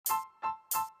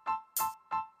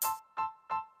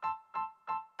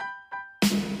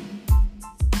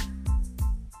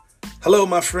Hello,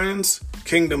 my friends,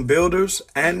 kingdom builders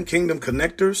and kingdom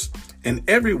connectors, and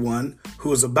everyone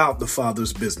who is about the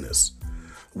Father's business.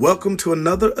 Welcome to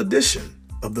another edition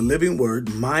of the Living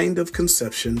Word Mind of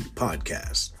Conception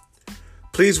podcast.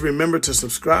 Please remember to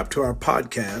subscribe to our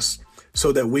podcast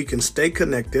so that we can stay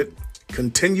connected,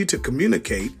 continue to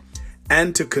communicate,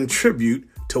 and to contribute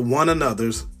to one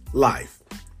another's life.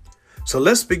 So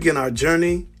let's begin our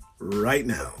journey right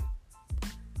now.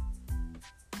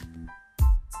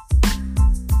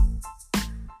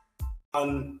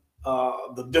 On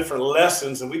the different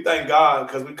lessons, and we thank God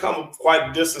because we come quite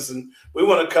a distance, and we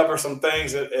want to cover some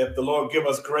things if the Lord give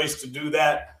us grace to do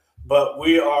that. But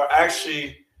we are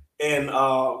actually in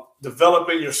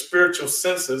developing your spiritual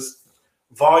senses,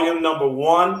 volume number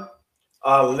 1,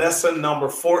 lesson number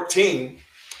 14.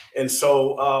 And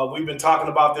so we've been talking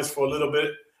about this for a little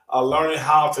bit, learning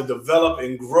how to develop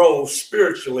and grow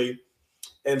spiritually.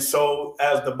 And so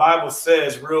as the Bible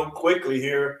says real quickly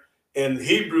here, in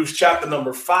Hebrews chapter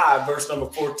number 5, verse number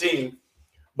 14,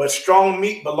 but strong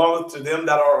meat belongeth to them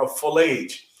that are of full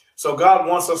age. So God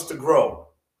wants us to grow.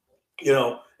 He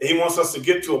wants us to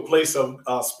get to a place of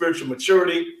spiritual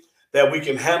maturity that we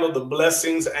can handle the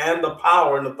blessings and the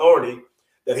power and authority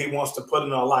that he wants to put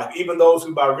in our life. Even those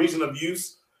who by reason of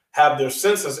use have their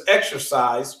senses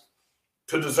exercised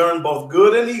to discern both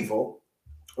good and evil,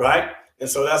 right? And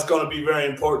so that's going to be very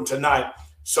important tonight.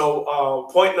 So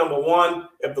point number 1,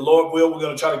 if the Lord will, we're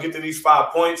going to try to get to these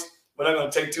 5 points. We're not going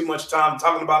to take too much time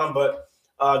talking about them,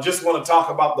 but just want to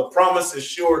talk about the promise is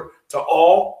sure to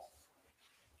all,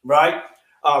 right?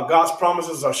 God's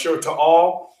promises are sure to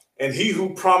all, and he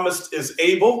who promised is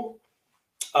able.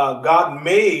 God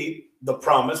made the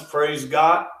promise, praise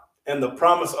God, and the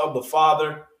promise of the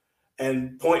Father.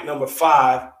 And point number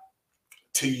 5,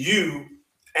 to you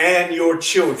and your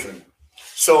children.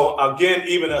 So again,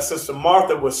 even as Sister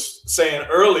Martha was saying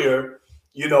earlier,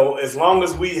 as long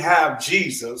as we have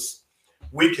Jesus,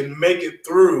 we can make it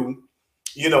through,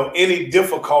 any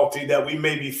difficulty that we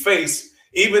may be faced,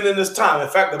 even in this time. In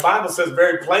fact, the Bible says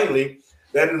very plainly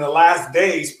that in the last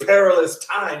days, perilous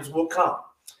times will come.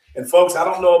 And folks, I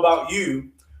don't know about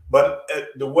you, but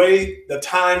the way the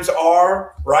times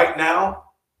are right now,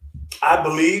 I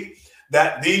believe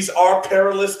that these are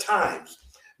perilous times,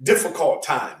 difficult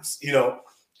times,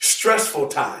 stressful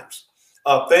times.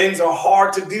 Things are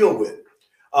hard to deal with.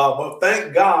 But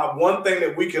thank God, one thing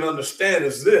that we can understand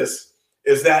is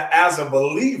that as a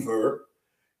believer,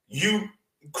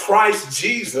 Christ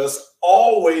Jesus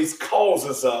always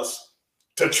causes us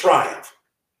to triumph.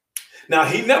 Now,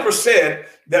 he never said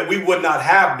that we would not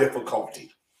have difficulty.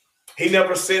 He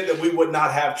never said that we would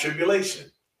not have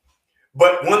tribulation.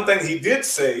 But one thing he did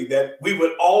say, that we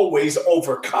would always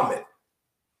overcome it.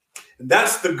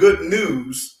 That's the good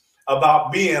news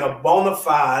about being a bona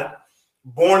fide,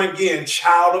 born again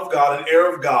child of God, an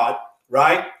heir of God,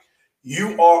 right?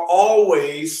 You are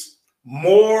always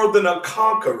more than a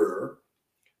conqueror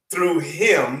through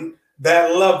him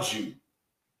that loves you.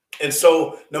 And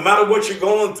so no matter what you're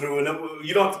going through, and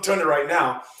you don't have to turn it right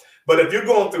now, but if you're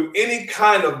going through any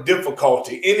kind of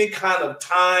difficulty, any kind of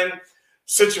time,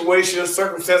 situation,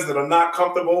 circumstances that are not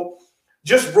comfortable,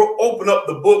 just open up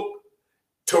the book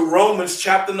to Romans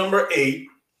chapter number 8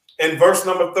 and verse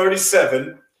number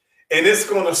 37. And it's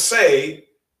going to say,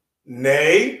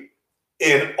 nay,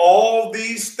 in all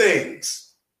these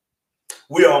things,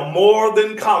 we are more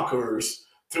than conquerors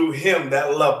through him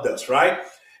that loved us, right?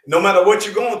 No matter what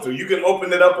you're going through, you can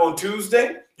open it up on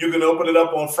Tuesday. You can open it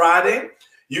up on Friday.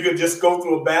 You can just go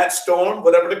through a bad storm,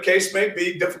 whatever the case may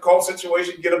be, difficult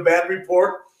situation, get a bad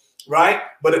report, right?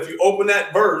 But if you open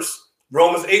that verse,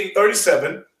 Romans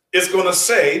 8:37, it's going to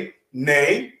say,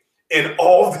 nay, in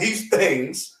all these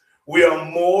things, we are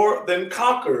more than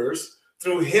conquerors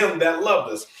through him that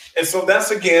loved us. And so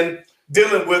that's, again,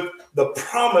 dealing with the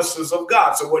promises of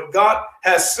God. So what God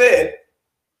has said,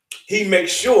 he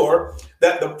makes sure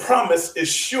that the promise is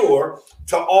sure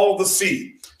to all the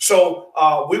seed. So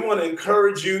we want to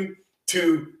encourage you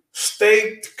to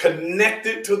stay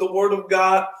connected to the word of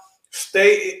God,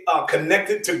 stay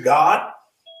connected to God,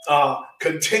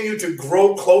 continue to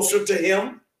grow closer to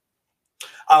him,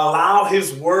 allow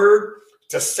his word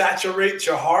to saturate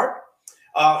your heart.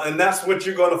 And that's what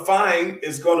you're going to find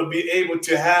is going to be able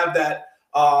to have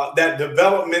that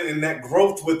development and that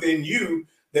growth within you,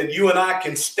 that you and I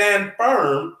can stand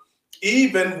firm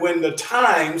even when the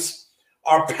times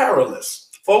are perilous.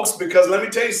 Folks, because let me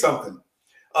tell you something.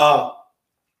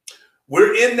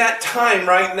 We're in that time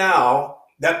right now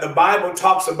that the Bible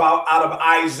talks about out of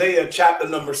Isaiah chapter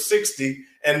number 60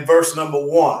 and verse number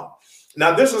 1.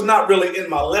 Now, this is not really in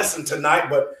my lesson tonight,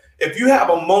 but if you have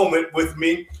a moment with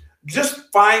me,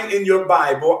 just find in your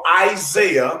Bible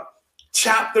Isaiah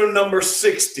chapter number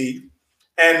 60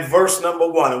 and verse number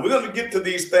 1. And we're going to get to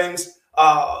these things,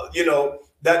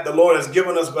 that the Lord has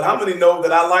given us. But how many know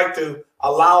that I like to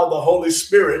allow the Holy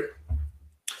Spirit,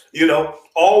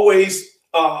 always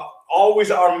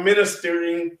our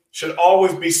ministering should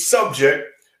always be subject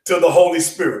to the Holy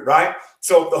Spirit, right?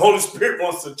 So if the Holy Spirit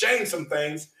wants to change some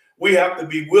things, we have to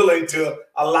be willing to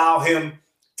allow him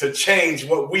to change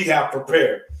what we have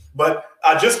prepared. But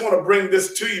I just want to bring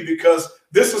this to you because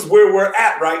this is where we're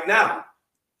at right now.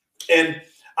 And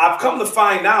I've come to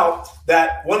find out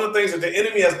that one of the things that the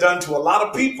enemy has done to a lot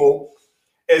of people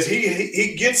is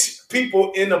he gets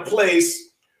people in a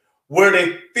place where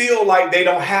they feel like they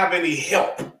don't have any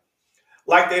help,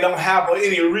 like they don't have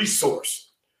any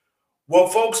resource. Well,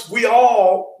 folks, we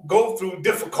all go through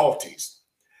difficulties.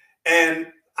 And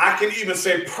I can even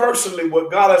say personally,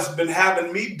 what God has been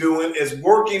having me doing is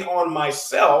working on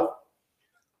myself,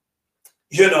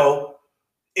 even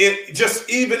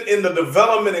in the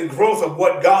development and growth of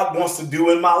what God wants to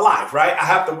do in my life, right? I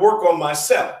have to work on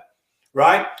myself,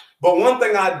 right? But one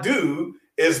thing I do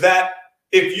is that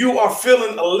if you are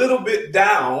feeling a little bit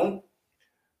down,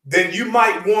 then you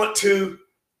might want to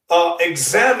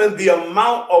examine the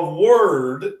amount of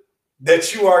word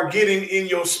that you are getting in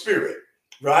your spirit,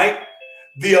 right?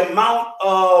 The amount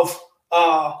of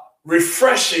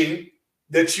refreshing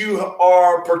that you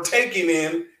are partaking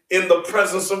in the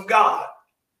presence of God,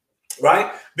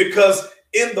 right? Because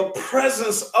in the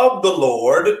presence of the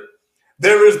Lord,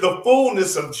 there is the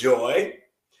fullness of joy,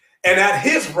 and at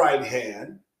his right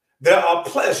hand, there are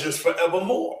pleasures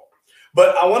forevermore.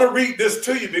 But I want to read this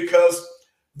to you because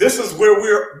this is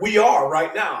where we are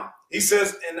right now. He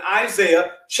says in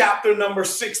Isaiah chapter number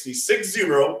 60,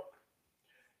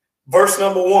 verse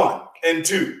number 1 and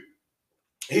 2,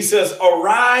 he says,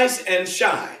 "Arise and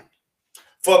shine,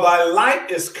 for thy light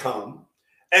is come,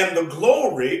 and the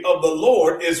glory of the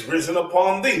Lord is risen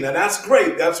upon thee." Now that's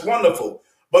great. That's wonderful.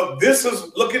 But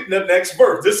look at the next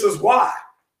verse. This is why.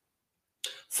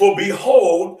 "For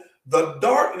behold, the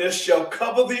darkness shall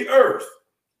cover the earth,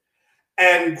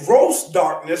 and gross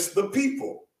darkness the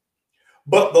people.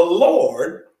 But the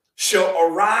Lord shall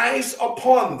arise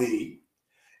upon thee,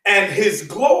 and his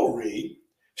glory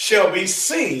shall be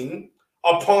seen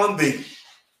upon thee."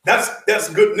 That's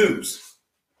good news.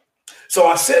 So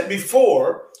I said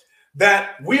before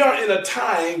that we are in a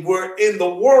time where in the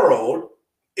world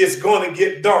it's going to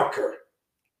get darker.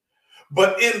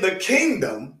 But in the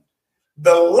kingdom,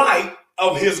 the light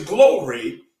of his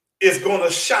glory is going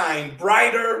to shine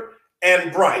brighter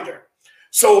and brighter.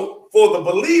 So for the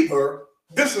believer,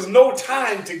 this is no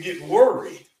time to get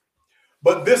worried,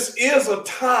 but this is a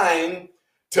time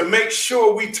to make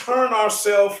sure we turn our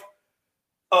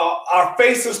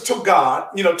faces to God,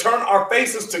 turn our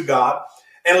faces to God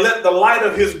and let the light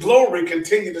of his glory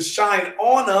continue to shine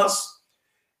on us,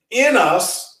 in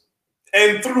us,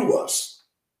 and through us.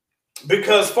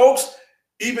 Because folks,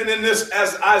 even in this,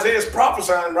 as Isaiah is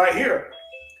prophesying right here,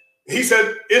 he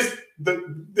said,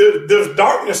 there's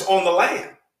darkness on the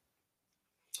land,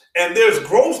 and there's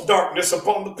gross darkness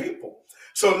upon the people.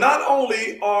 So not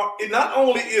only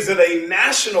is it a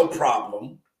national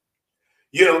problem,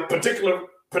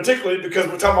 particularly because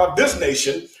we're talking about this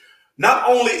nation, not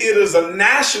only it is a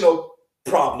national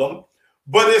problem,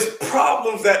 but it's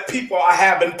problems that people are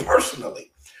having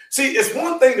personally. See, it's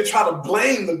one thing to try to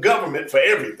blame the government for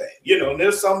everything, and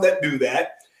there's some that do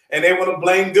that, and they want to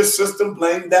blame this system,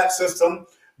 blame that system,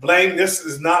 blame this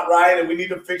is not right, and we need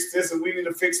to fix this, and we need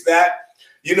to fix that.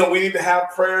 We need to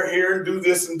have prayer here and do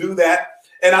this and do that.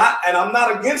 And I'm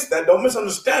not against that. Don't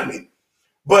misunderstand me.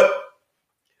 But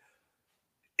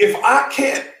if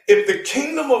the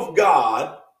kingdom of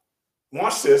God,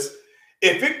 watch this,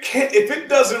 if it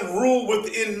doesn't rule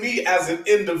within me as an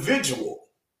individual,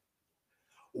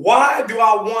 why do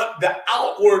I want the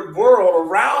outward world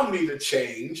around me to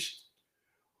change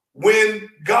when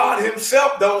God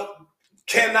himself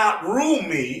cannot rule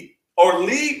me or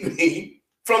lead me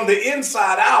from the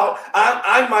inside out?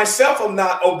 I myself am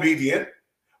not obedient,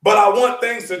 but I want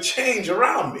things to change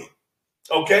around me.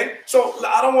 Okay, so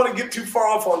I don't want to get too far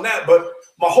off on that, but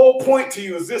my whole point to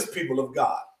you is this, people of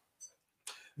God,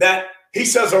 that he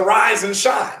says, arise and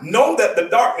shine. Know that the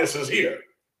darkness is here,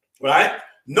 right?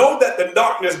 Know that the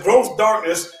darkness, gross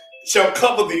darkness, shall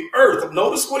cover the earth.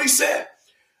 Notice what he said.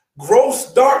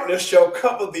 Gross darkness shall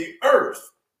cover the earth.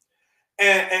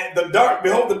 And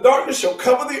behold, the darkness shall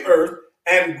cover the earth,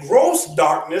 and gross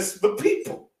darkness the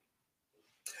people.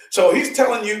 So he's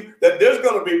telling you that there's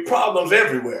going to be problems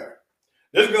everywhere.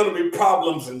 There's going to be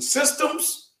problems in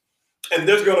systems, and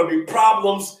there's going to be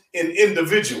problems in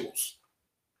individuals.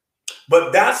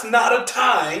 But that's not a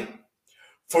time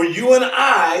for you and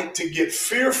I to get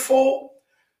fearful,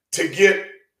 to get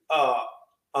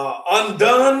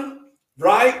undone,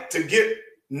 right? To get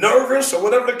nervous or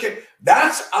whatever the case.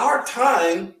 That's our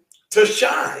time to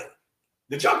shine.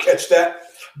 Did y'all catch that?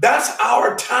 That's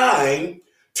our time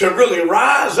to really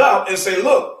rise up and say,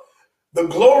 look, the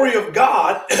glory of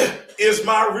God is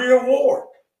my reward,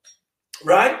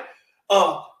 right?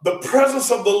 The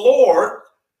presence of the Lord,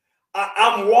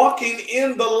 I'm walking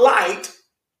in the light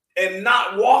and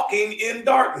not walking in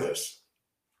darkness.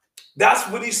 That's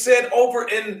what he said over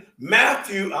in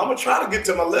Matthew. I'm going to try to get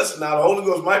to my lesson now. The Holy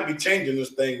Ghost might be changing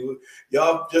this thing.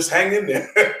 Y'all just hang in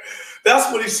there.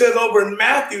 That's what he says over in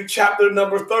Matthew chapter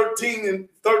number 13 and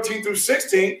 13 through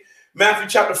 16. Matthew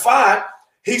chapter 5,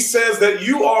 he says that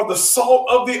you are the salt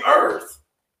of the earth.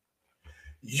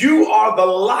 You are the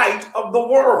light of the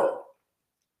world.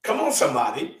 Come on,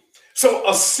 somebody. So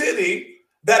a city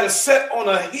that is set on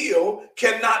a hill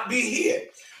cannot be hid.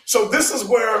 So this is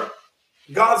where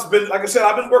God's been, like I said,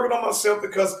 I've been working on myself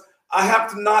because I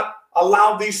have to not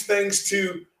allow these things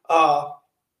to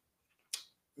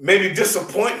maybe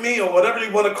disappoint me or whatever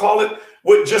you want to call it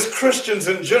with just Christians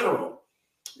in general,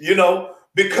 you know,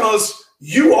 because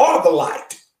you are the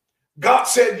light. God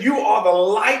said you are the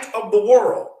light of the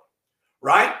world,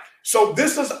 right? So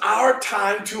this is our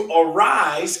time to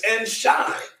arise and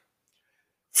shine,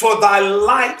 for thy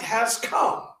light has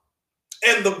come,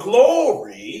 and the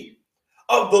glory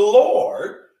of the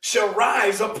Lord shall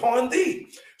rise upon thee.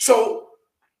 So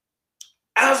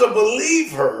as a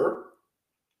believer,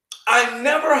 I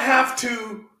never have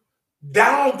to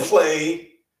downplay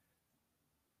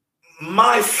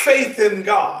my faith in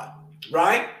God,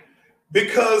 right?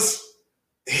 Because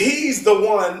he's the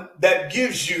one that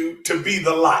gives you to be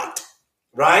the light,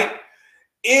 right?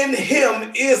 In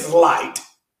him is light,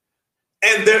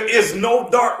 and there is no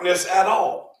darkness at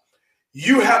all.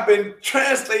 You have been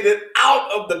translated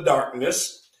out of the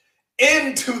darkness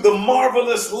into the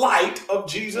marvelous light of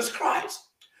Jesus Christ.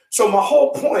 So my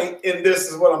whole point in this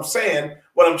is what I'm saying,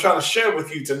 what I'm trying to share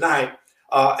with you tonight.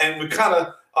 And we're kind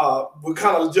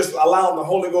of just allowing the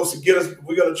Holy Ghost to get us.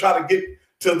 We're going to try to get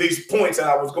to these points that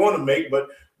I was going to make, but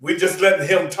we're just letting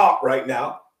him talk right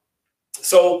now.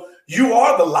 So you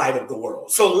are the light of the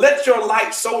world. So let your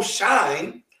light so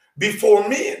shine before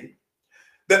men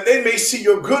that they may see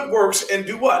your good works and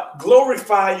do what?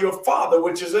 Glorify your Father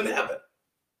which is in heaven.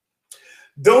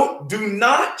 Do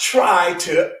not try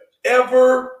to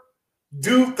ever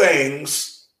do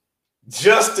things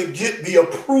just to get the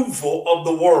approval of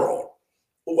the world.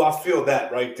 Oh, I feel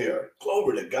that right there.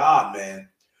 Glory to God, man.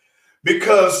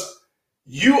 Because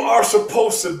you are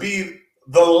supposed to be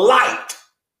the light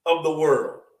of the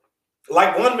world.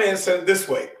 Like one man said this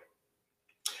way,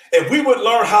 if we would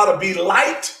learn how to be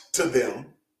light to them,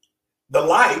 the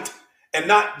light, and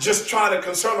not just try to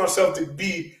concern ourselves to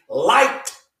be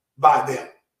liked by them,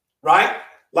 right?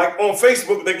 Like on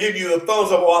Facebook, they give you the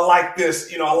thumbs up. Oh, I like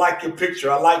this. You know, I like your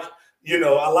picture. I like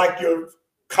your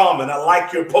comment. I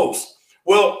like your post.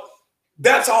 Well,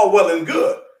 that's all well and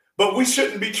good, but we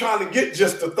shouldn't be trying to get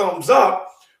just the thumbs up.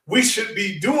 We should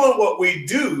be doing what we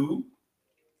do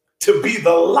to be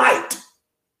the light,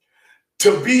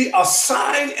 to be a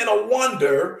sign and a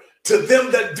wonder to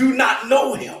them that do not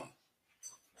know him.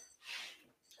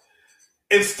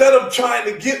 Instead of trying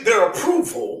to get their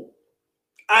approval,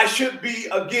 I should be,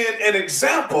 again, an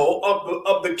example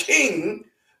of the King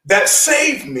that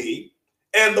saved me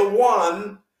and the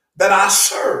one that I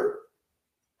serve.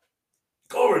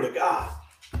 Glory to God.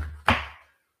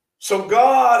 So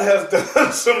God has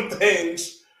done some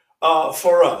things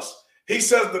for us. He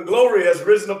says the glory has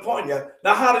risen upon you.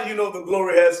 Now, how do you know the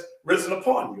glory has risen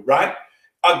upon you, right?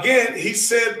 Again, he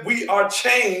said we are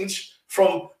changed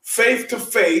from faith to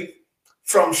faith,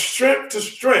 from strength to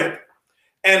strength,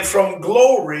 and from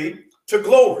glory to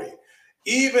glory,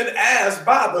 even as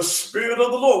by the Spirit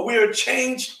of the Lord. We are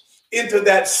changed into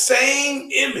that same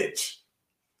image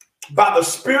by the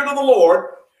Spirit of the Lord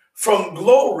from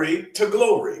glory to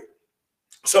glory.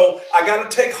 So I got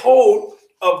to take hold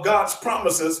of God's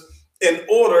promises in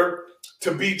order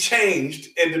to be changed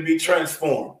and to be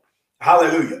transformed.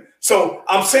 Hallelujah. So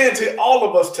I'm saying to all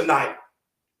of us tonight,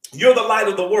 you're the light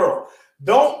of the world.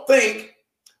 Don't think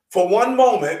for one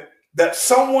moment that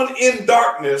someone in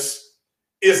darkness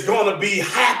is going to be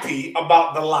happy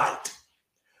about the light.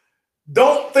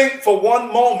 Don't think for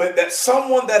one moment that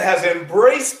someone that has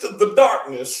embraced the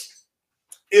darkness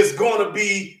is going to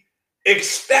be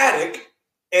ecstatic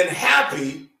and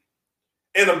happy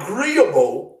and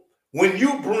agreeable when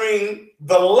you bring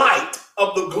the light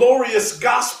of the glorious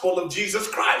gospel of Jesus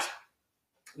Christ.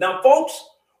 Now, folks,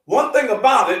 One thing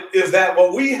about it is that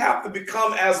what we have to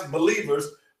become as believers,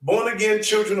 born again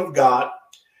children of God,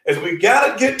 is we got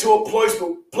to get to a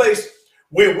place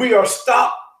where we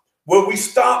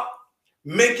stop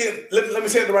making, let me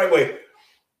say it the right way.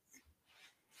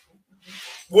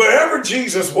 Wherever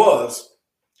Jesus was,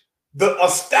 the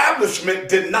establishment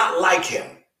did not like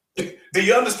him. Do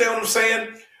you understand what I'm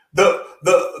saying? The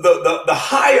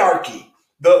hierarchy,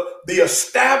 the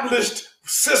established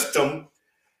system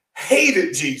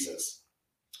hated Jesus.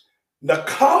 The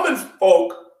common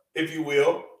folk, if you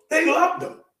will, they loved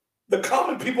him. The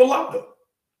common people loved him.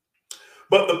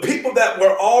 But the people that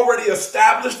were already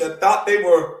established, that thought they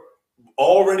were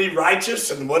already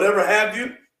righteous and whatever have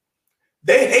you,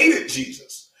 they hated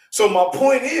Jesus. So my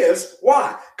point is,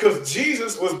 why? Because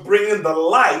Jesus was bringing the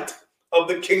light of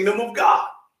the kingdom of God.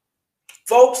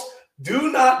 Folks,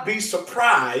 do not be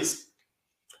surprised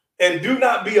and do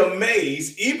not be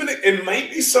amazed, even if it may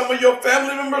be some of your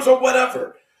family members or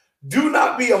whatever. Do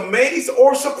not be amazed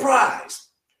or surprised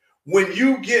when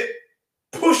you get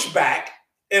pushback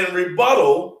and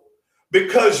rebuttal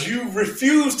because you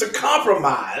refuse to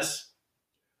compromise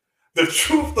the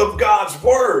truth of God's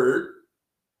word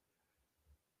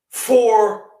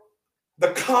for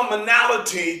the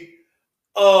commonality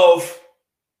of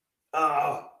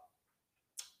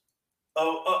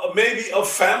maybe a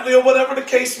family or whatever the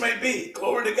case may be.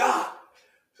 Glory to God.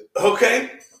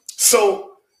 Okay,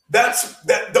 so that's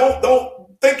that.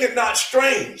 Don't think it not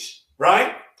strange,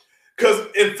 right? Because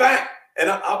in fact, and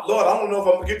Lord, I don't know if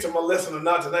I'm gonna get to my lesson or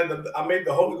not tonight. I made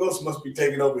the Holy Ghost must be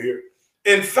taking over here.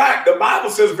 In fact, the Bible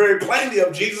says very plainly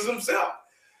of Jesus himself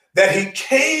that he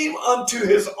came unto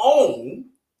his own,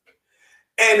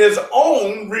 and his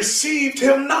own received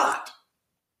him not.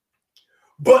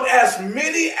 But as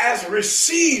many as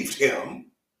received him,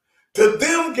 to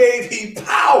them gave he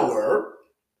power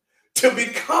to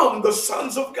become the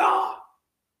sons of God.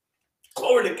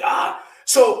 Glory to God.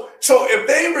 So if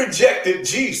they rejected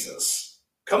Jesus,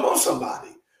 come on,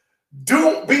 somebody,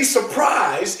 don't be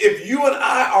surprised if you and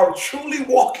I are truly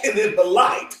walking in the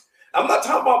light. I'm not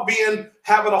talking about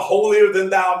having a holier than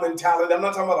thou mentality. I'm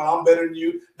not talking about I'm better than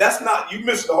you. That's not, you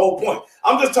missed the whole point.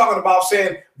 I'm just talking about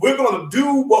saying we're going to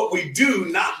do what we do,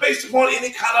 not based upon any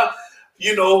kind of,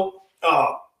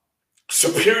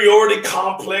 superiority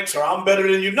complex or I'm better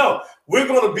than you. No, we're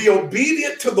going to be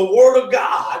obedient to the word of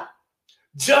God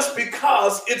just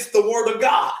because it's the word of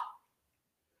God.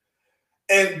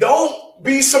 And don't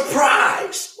be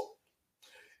surprised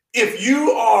if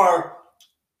you are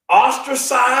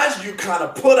ostracized, you kind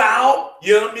of put out,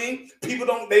 you know what I mean? People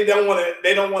don't want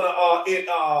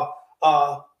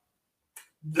to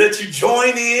let you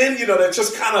join in, they're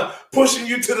just kind of pushing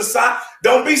you to the side.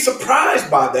 Don't be surprised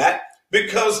by that,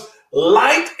 because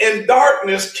light and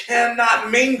darkness cannot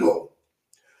mingle.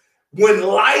 When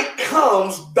light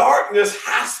comes, darkness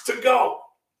has to go.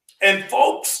 And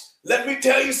folks, let me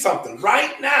tell you something.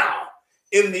 Right now,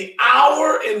 in the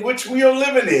hour in which we are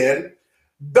living in,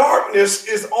 darkness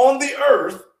is on the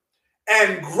earth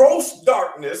and gross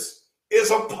darkness is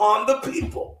upon the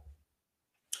people.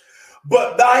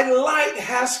 But thy light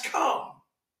has come.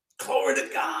 Glory to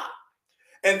God.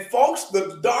 And folks,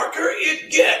 the darker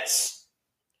it gets,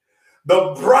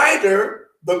 the brighter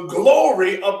the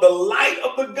glory of the light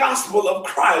of the gospel of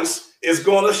Christ is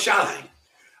going to shine.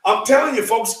 I'm telling you,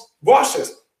 folks, watch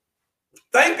this.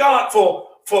 Thank God for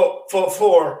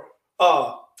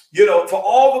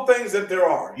all the things that there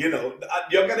are. You're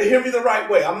going to hear me the right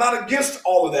way. I'm not against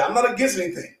all of that. I'm not against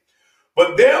anything.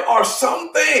 But there are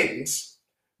some things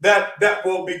that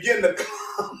will begin to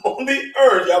come on the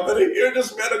earth. Y'all better hear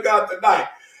this, man of God, tonight.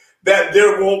 That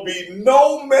there will be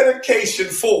no medication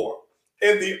for.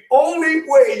 And the only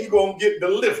way you're going to get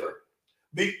delivered,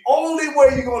 the only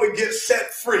way you're going to get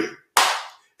set free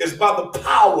is by the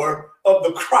power of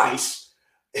the Christ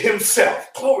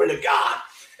himself. Glory to God.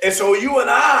 And so you and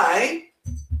I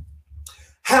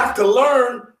have to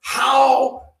learn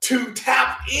how to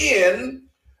tap in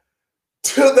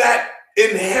to that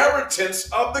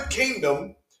inheritance of the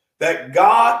kingdom that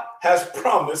God has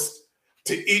promised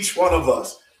to each one of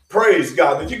us. Praise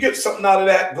God. Did you get something out of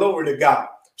that? Glory to God.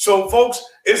 So, folks,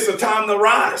 it's the time to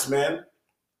rise, man.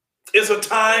 It's a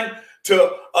time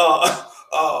to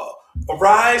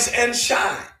rise and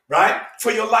shine, right?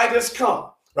 For your light has come,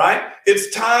 right?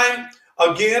 It's time,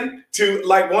 again, to,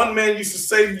 like one man used to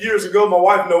say years ago, my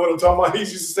wife knows what I'm talking about. He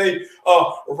used to say,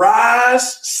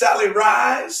 rise, Sally,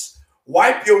 rise,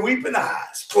 wipe your weeping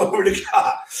eyes. Glory to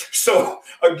God. So,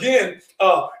 again,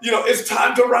 it's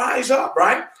time to rise up,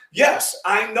 right? Yes,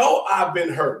 I know I've been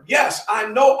hurt. Yes, I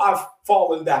know I've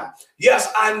fallen down. Yes,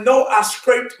 I know I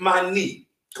scraped my knee.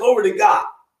 Glory to God.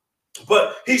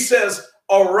 But he says,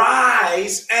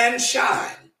 arise and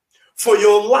shine, for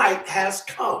your light has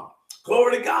come.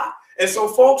 Glory to God. And so,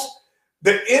 folks,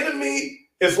 the enemy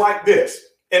is like this.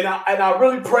 And I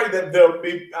really pray that there'll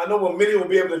be, I know many will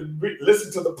be able to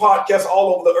listen to the podcast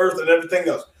all over the earth and everything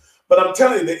else. But I'm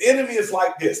telling you, the enemy is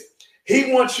like this.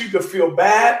 He wants you to feel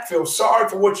bad, feel sorry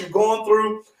for what you're going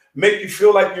through, make you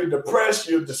feel like you're depressed,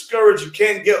 you're discouraged, you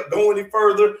can't go any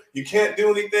further, you can't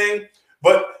do anything.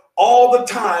 But all the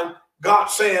time,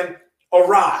 God's saying,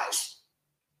 arise.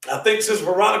 I think Sister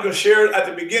Veronica shared at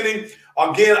the beginning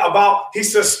again about, he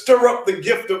says, stir up the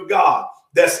gift of God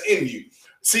that's in you.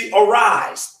 See,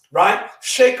 arise, right?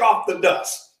 Shake off the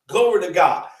dust. Glory to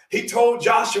God. He told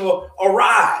Joshua,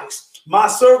 arise. My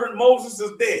servant Moses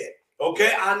is dead.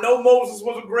 Okay, I know Moses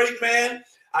was a great man.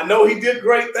 I know he did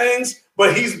great things,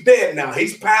 but he's dead now.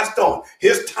 He's passed on.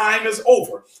 His time is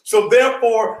over. So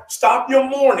therefore, stop your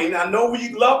mourning. I know we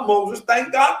love Moses.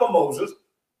 Thank God for Moses.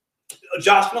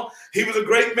 Joshua, he was a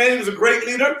great man. He was a great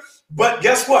leader. But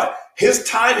guess what? His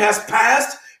time has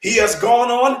passed. He has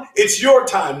gone on. It's your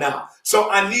time now. So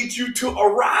I need you to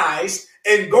arise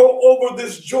and go over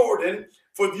this Jordan,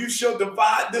 for you shall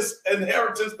divide this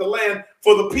inheritance, the land,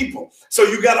 for the people. So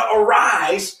you got to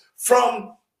arise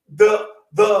from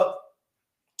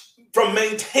from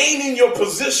maintaining your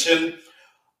position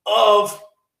of,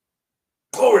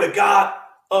 glory to God,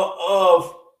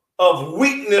 of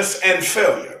weakness and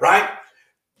failure, right?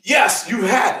 Yes, you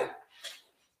had it.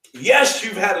 Yes,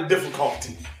 you've had a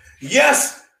difficulty.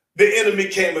 Yes, the enemy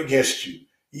came against you.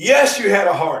 Yes, you had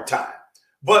a hard time.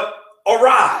 But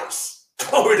arise,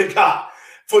 glory to God,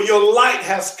 for your light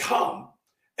has come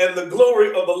and the glory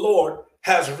of the Lord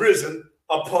has risen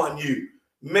upon you.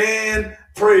 Man,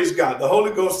 praise God. The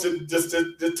Holy Ghost just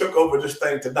took over this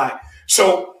thing tonight.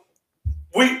 So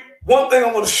one thing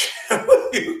I want to share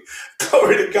with you,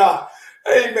 glory to God.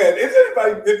 Amen.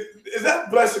 Is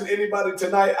that blessing anybody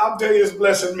tonight? I'll tell you, it's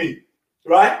blessing me,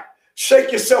 right?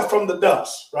 Shake yourself from the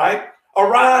dust, right?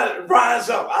 Arise, rise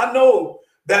up. I know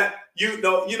that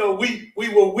we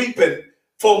were weeping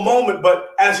for a moment, but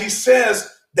as he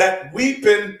says that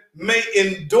weeping may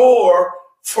endure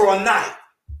for a night,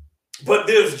 but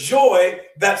there's joy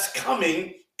that's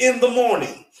coming in the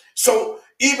morning. So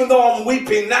even though I'm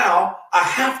weeping now, I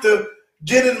have to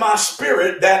get in my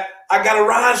spirit that I got to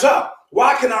rise up.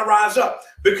 Why can I rise up?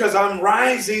 Because I'm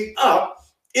rising up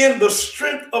in the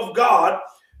strength of God,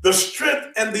 the strength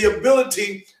and the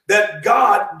ability that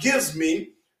God gives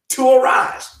me to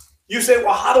arise. You say,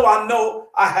 well, how do I know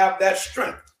I have that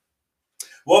strength?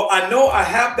 Well, I know I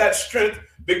have that strength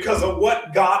because of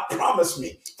what God promised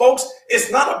me. Folks,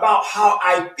 it's not about how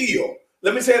I feel.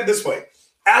 Let me say it this way.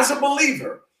 As a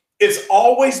believer, it's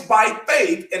always by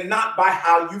faith and not by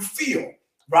how you feel,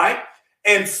 right?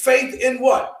 And faith in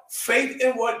what? Faith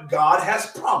in what God has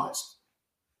promised.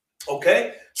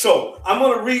 Okay, so I'm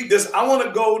going to read this. I want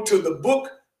to go to the book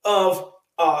of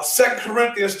 2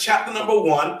 Corinthians chapter number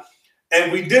 1.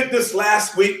 And we did this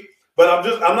last week, but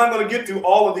I'm not going to get through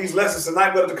all of these lessons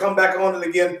tonight. We're going to come back on it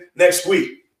again next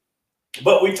week.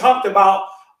 But we talked about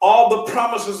all the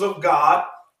promises of God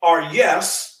are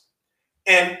yes,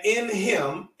 and in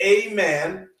him,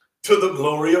 amen, to the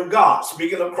glory of God.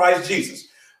 Speaking of Christ Jesus,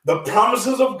 the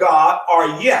promises of God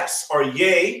are yes, or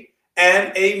yea,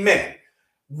 and amen.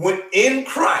 When in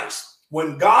Christ,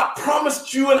 when God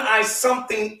promised you and I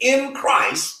something in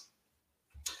Christ,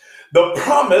 the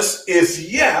promise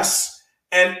is yes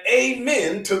and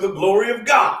amen to the glory of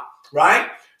God, right?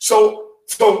 So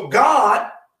God,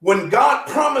 when God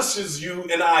promises you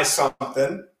and I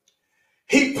something,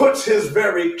 he puts his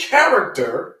very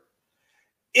character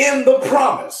in the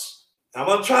promise. I'm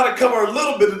going to try to cover a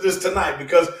little bit of this tonight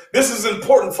because this is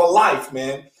important for life,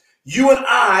 man. You and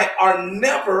I are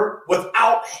never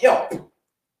without help.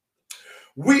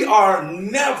 We are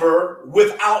never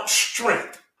without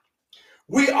strength.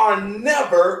 We are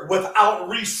never without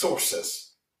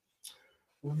resources.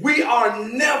 We are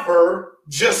never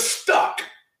just stuck.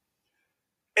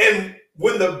 And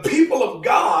when the people of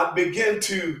God begin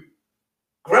to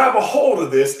grab a hold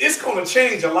of this, it's going to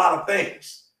change a lot of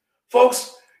things.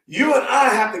 Folks, you and I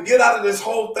have to get out of this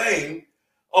whole thing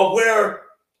of where,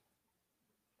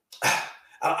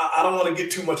 I don't want to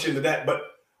get too much into that, but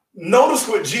notice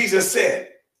what Jesus said.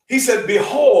 He said,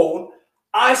 behold,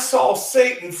 I saw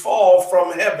Satan fall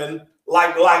from heaven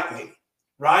like lightning,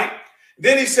 right?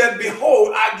 Then he said, behold,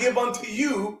 I give unto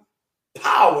you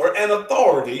power and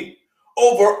authority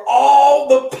over all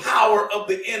the power of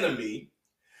the enemy,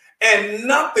 and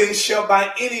nothing shall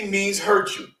by any means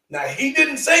hurt you. Now, he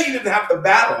didn't say you didn't have to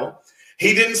battle.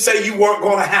 He didn't say you weren't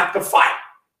going to have to fight.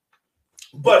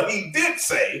 but he did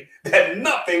say that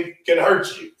nothing can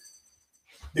hurt you.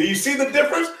 Do you see the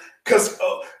difference? Because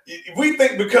we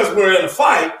think because we're in a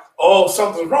fight, oh,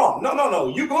 something's wrong.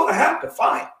 No. You're going to have to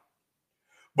fight.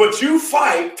 But you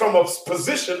fight from a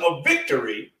position of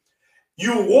victory.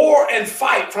 You war and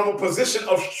fight from a position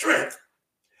of strength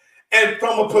and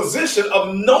from a position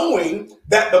of knowing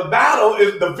that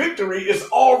the victory is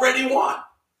already won.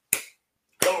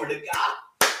 Glory to God.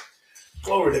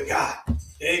 Glory to God.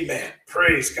 Amen.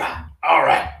 Praise God. All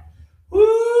right.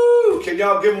 Woo! Can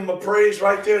y'all give him a praise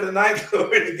right there tonight?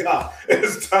 Glory to God.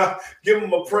 It's time. Give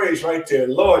him a praise right there.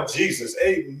 Lord Jesus.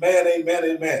 Amen. Amen.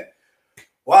 Amen.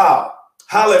 Wow.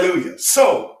 Hallelujah.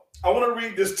 So I want to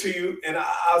read this to you. And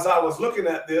as I was looking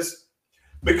at this,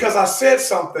 because I said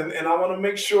something and I want to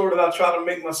make sure that I try to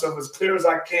make myself as clear as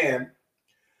I can.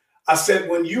 I said,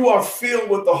 when you are filled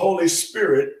with the Holy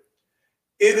Spirit,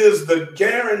 it is the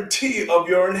guarantee of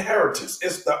your inheritance.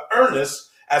 It's the earnest,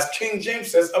 as King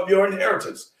James says, of your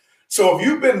inheritance. So if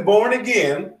you've been born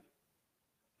again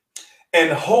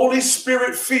and Holy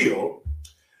Spirit filled,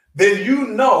 then you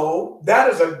know that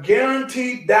is a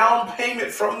guaranteed down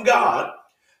payment from God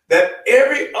that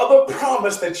every other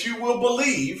promise that you will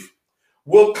believe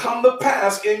will come to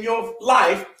pass in your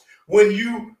life when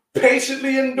you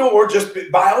patiently endure just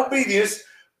by obedience.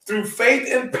 Through faith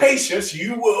and patience,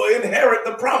 you will inherit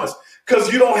the promise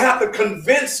because you don't have to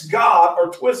convince God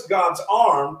or twist God's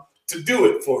arm to do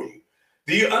it for you.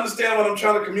 Do you understand what I'm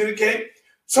trying to communicate?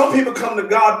 Some people come to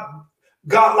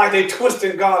God like they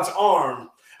twisting God's arm.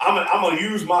 I'm going to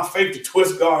use my faith to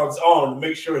twist God's arm to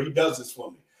make sure he does this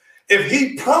for me. If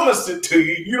he promised it to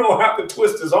you, you don't have to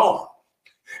twist his arm.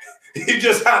 You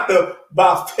just have to,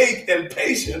 by faith and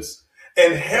patience,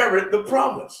 inherit the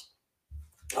promise.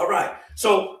 All right.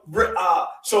 So,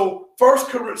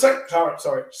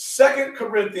 Second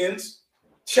Corinthians,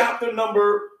 chapter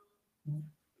number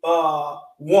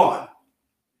 1,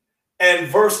 and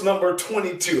verse number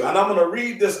 22. And I'm going to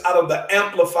read this out of the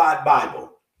Amplified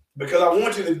Bible because I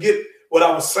want you to get what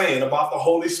I was saying about the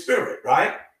Holy Spirit,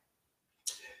 right?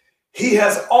 He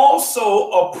has also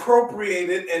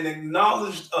appropriated and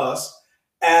acknowledged us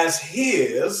as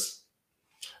his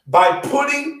by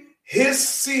putting his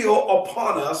seal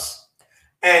upon us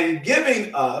and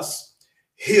giving us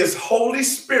his Holy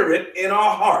Spirit in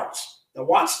our hearts. Now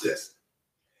watch this.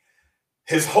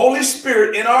 His Holy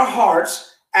Spirit in our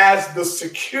hearts as the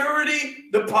security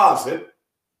deposit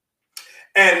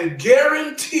and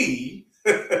guarantee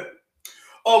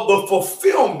of the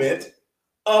fulfillment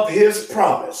of his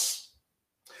promise.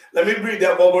 Let me read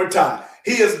that one more time.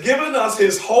 He has given us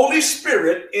his Holy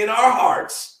Spirit in our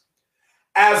hearts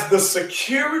as the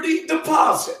security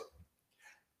deposit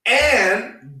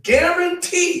and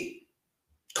guarantee,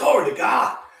 glory to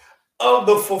God, of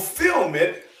the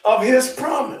fulfillment of his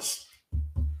promise.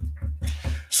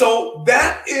 So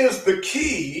that is the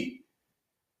key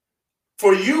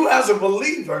for you as a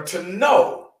believer to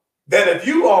know that if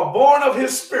you are born of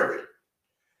his Spirit,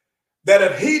 that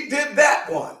if he did that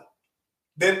one,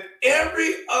 then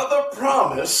every other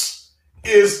promise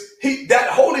is that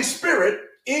Holy Spirit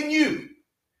in you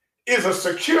is a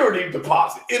security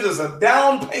deposit. It is a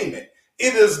down payment.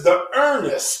 It is the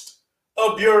earnest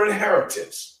of your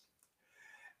inheritance.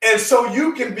 And so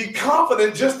you can be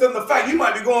confident just in the fact, you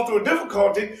might be going through a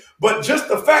difficulty, but just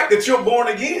the fact that you're born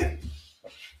again.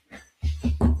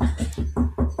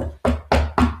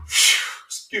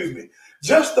 Excuse me.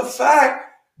 Just the fact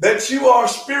that you are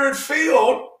spirit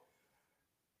filled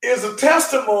is a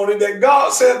testimony that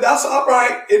God said, that's all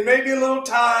right. It may be a little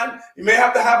time. You may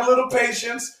have to have a little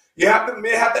patience. You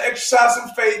may have to exercise some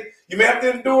faith. You may have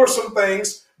to endure some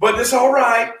things, but it's all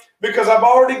right because I've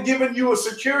already given you a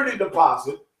security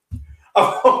deposit.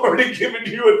 I've already given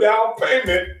you a down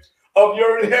payment of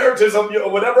your inheritance, of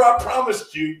whatever I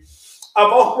promised you.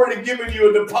 I've already given you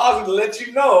a deposit to let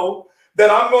you know that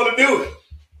I'm going to do it.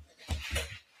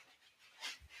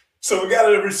 So we got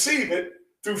to receive it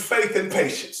through faith and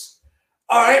patience.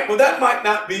 All right, well, that might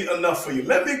not be enough for you.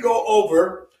 Let me go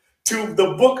over to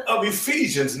the book of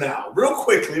Ephesians now, real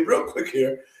quick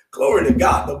here. Glory to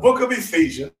God. The book of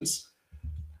Ephesians.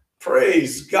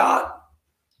 Praise God.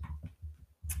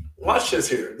 Watch this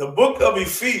here. The book of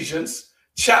Ephesians,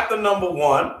 chapter number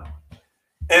 1.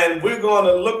 And we're going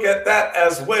to look at that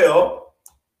as well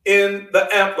in the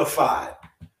Amplified.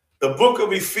 The book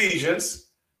of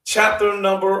Ephesians, chapter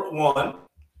number 1.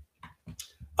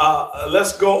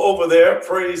 Let's go over there.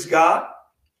 Praise God.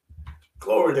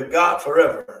 Glory to God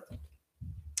forever.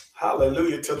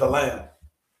 Hallelujah to the Lamb.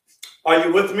 Are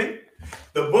you with me?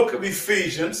 The book of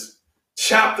Ephesians,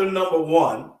 chapter number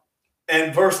 1,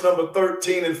 and verse number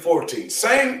 13 and 14.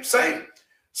 Same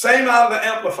Same out of the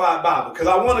Amplified Bible, because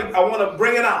I want to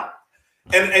bring it out.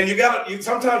 And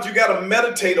sometimes you gotta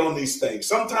meditate on these things.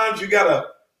 Sometimes you gotta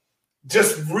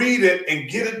just read it and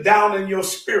get it down in your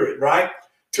spirit, right?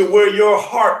 To where your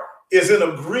heart is in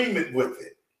agreement with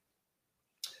it.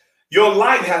 Your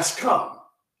light has come.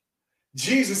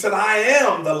 Jesus said, I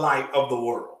am the light of the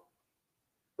world,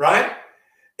 right?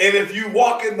 And if you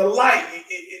walk in the light,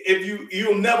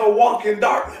 you'll never walk in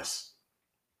darkness.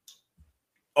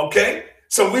 Okay?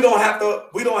 So we don't have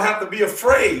to be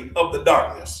afraid of the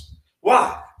darkness.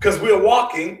 Why? Because we're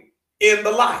walking in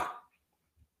the light.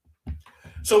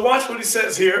 So watch what he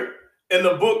says here in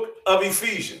the book of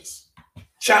Ephesians,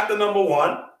 chapter number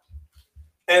 1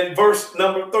 and verse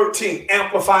number 13,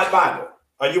 Amplified Bible.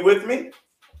 Are you with me?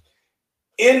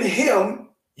 In him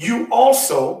you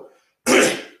also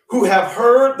who have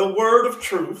heard the word of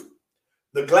truth,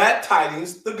 the glad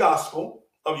tidings, the gospel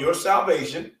of your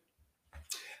salvation,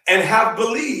 and have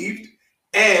believed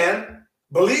in,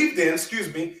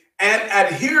 and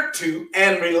adhered to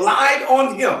and relied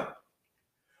on him,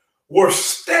 were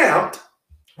stamped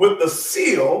with the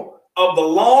seal of the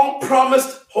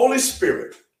long-promised Holy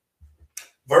Spirit.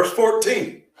 Verse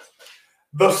 14,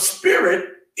 the Spirit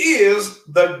is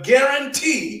the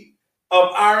guarantee of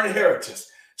our inheritance.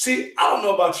 See, I don't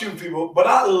know about you people, but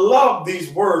I love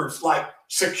these words like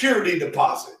security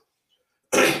deposit.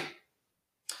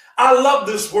 I love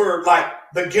this word like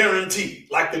the guarantee,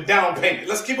 like the down payment.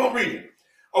 Let's keep on reading.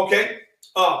 Okay.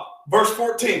 Verse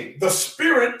 14, the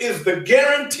Spirit is the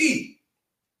guarantee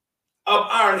of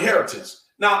our inheritance.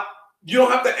 Now, you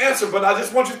don't have to answer, but I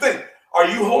just want you to think, are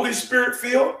you Holy Spirit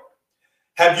filled?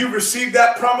 Have you received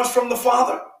that promise from the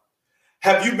Father?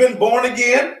 Have you been born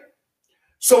again?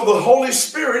 So the Holy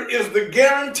Spirit is the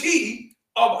guarantee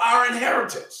of our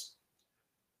inheritance.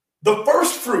 The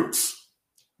first fruits,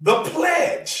 the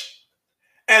pledge,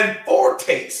 and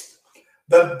foretaste,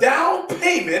 the down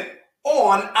payment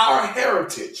on our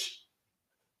heritage,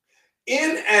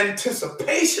 in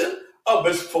anticipation of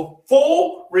its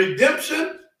full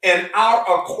redemption and our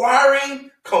acquiring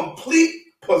complete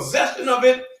possession of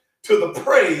it to the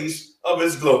praise of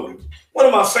his glory. What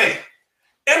am I saying?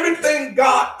 Everything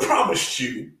God promised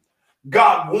you,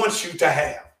 God wants you to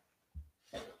have.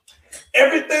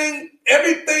 Everything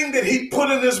that he put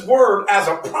in his word as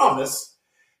a promise,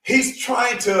 he's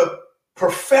trying to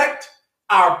perfect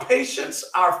our patience,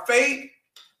 our faith,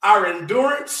 our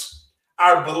endurance,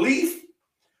 our belief,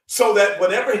 so that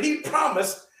whatever he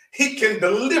promised, he can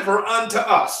deliver unto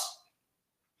us.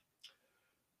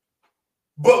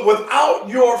 But without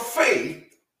your faith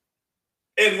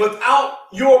and without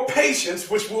your patience,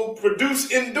 which will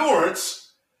produce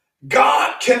endurance,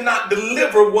 God cannot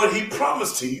deliver what he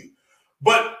promised to you.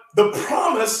 But the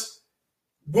promise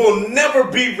will never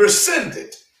be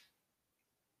rescinded.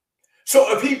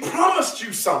 So if he promised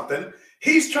you something,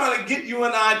 he's trying to get you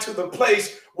and I to the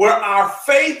place where our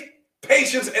faith,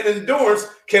 patience, and endurance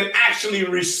can actually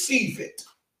receive it.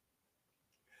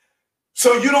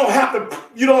 So you don't have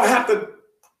to,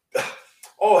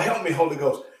 oh, help me, Holy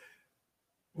Ghost.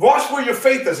 Watch where your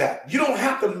faith is at. You don't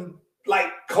have to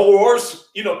coerce,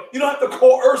 you don't have to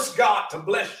coerce God to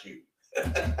bless you.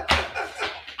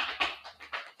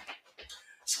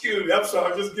 Excuse me, I'm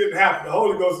sorry, I'm just getting happy. The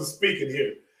Holy Ghost is speaking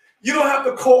here. You don't have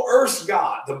to coerce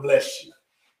God to bless you.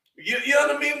 You know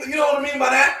what I mean? You know what I mean by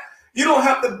that? You don't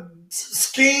have to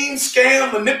scheme,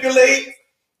 scam, manipulate,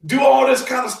 do all this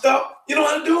kind of stuff. You don't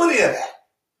have to do any of that.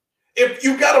 If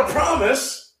you got a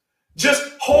promise, just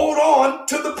hold on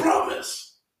to the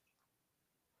promise.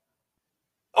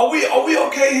 Are we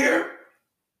okay here?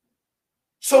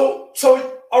 So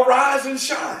arise and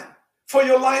shine, for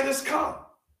your light has come.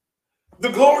 The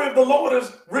glory of the Lord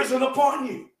has risen upon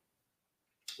you.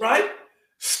 Right?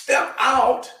 Step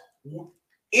out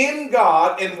in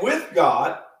God and with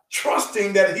God,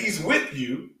 trusting that he's with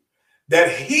you, that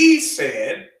he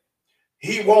said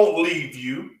he won't leave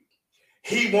you,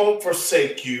 he won't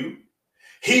forsake you,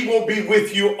 he will be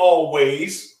with you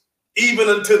always, even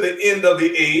until the end of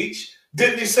the age.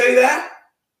 Didn't he say that?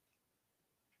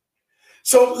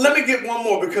 So let me get one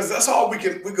more, because that's all we're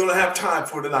going to have time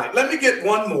for tonight. Let me get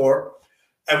one more,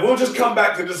 and we'll just come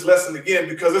back to this lesson again,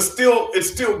 because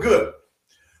it's still good.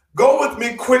 Go with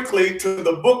me quickly to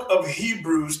the book of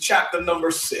Hebrews, chapter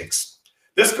number 6.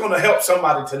 This is going to help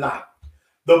somebody tonight.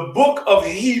 The book of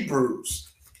Hebrews,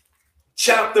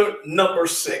 chapter number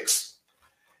 6.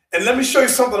 And let me show you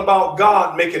something about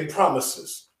God making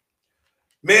promises.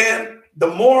 Man, the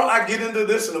more I get into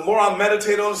this and the more I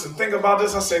meditate on this and think about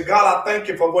this, I say, God, I thank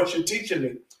you for what you're teaching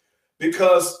me,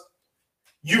 because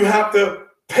you have to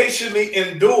patiently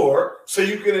endure so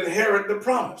you can inherit the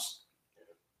promise.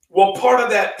 Well, part of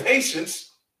that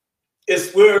patience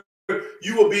is where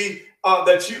you will be,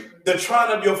 the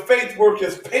trying of your faith work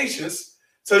is patience,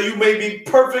 so you may be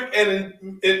perfect and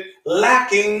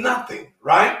lacking nothing,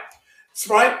 right?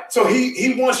 Right? So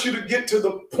he wants you to get to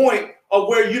the point of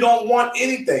where you don't want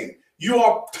anything. You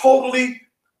are totally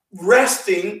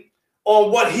resting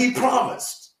on what he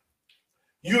promised.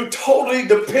 You're totally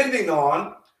depending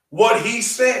on what he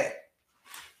said.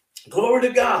 Glory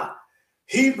to God.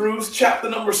 Hebrews chapter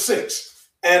number 6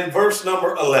 and verse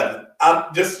number 11.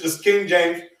 Just King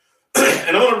James.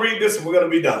 And I'm going to read this and we're going to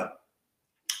be done.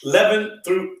 11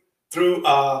 through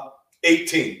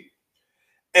 18.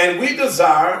 And we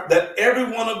desire that every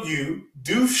one of you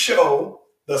do show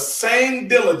the same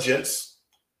diligence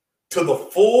to the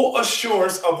full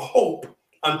assurance of hope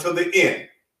unto the end.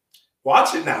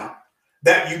 Watch it now.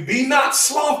 That you be not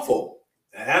slothful.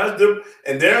 And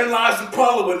therein lies the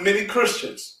problem with many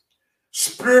Christians.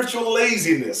 Spiritual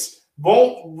laziness.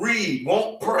 Won't read,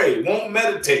 won't pray, won't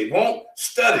meditate, won't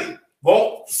study,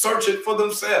 won't search it for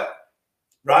themselves.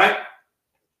 Right?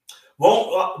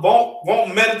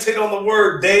 Won't meditate on the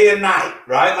word day and night,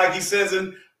 right? Like he says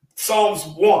in Psalms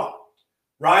 1,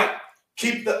 right?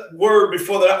 Keep the word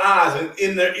before their eyes and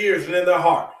in their ears and in their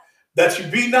heart. That you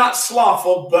be not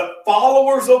slothful, but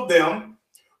followers of them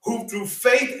who through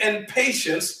faith and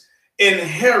patience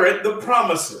inherit the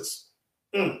promises.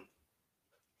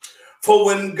 For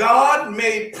when God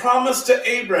made promise to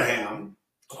Abraham,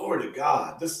 glory to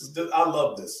God, I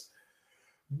love this.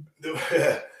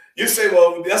 You say,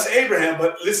 well, that's Abraham,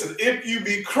 but listen, if you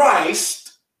be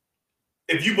Christ,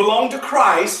 if you belong to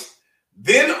Christ,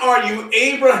 then are you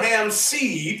Abraham's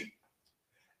seed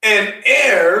and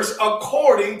heirs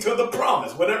according to the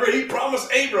promise. Whatever he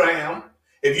promised Abraham,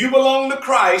 if you belong to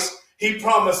Christ, he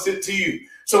promised it to you.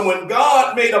 So when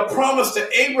God made a promise to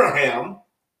Abraham,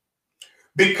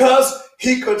 because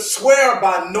he could swear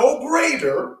by no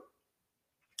greater,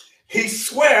 he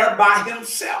swore by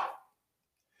himself,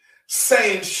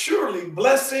 saying, surely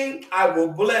blessing I will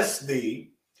bless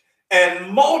thee, and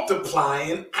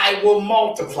multiplying I will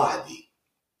multiply thee.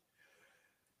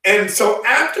 And so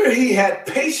after he had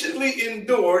patiently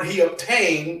endured, he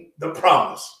obtained the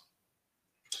promise.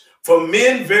 For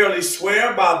men verily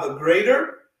swear by the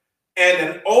greater, and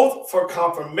an oath for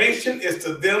confirmation is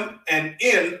to them an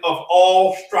end of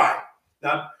all strife.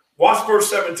 Now, watch verse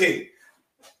 17.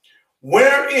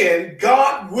 Wherein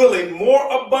God willing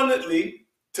more abundantly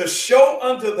to show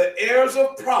unto the heirs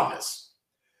of promise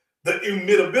the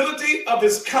immutability of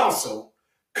his counsel,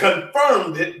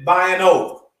 confirmed it by an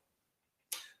oath,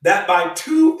 that by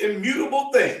two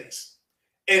immutable things,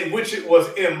 in which it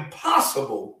was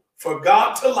impossible for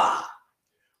God to lie,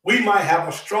 we might have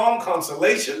a strong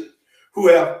consolation, who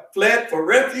have fled for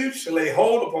refuge to lay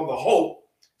hold upon the hope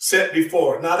set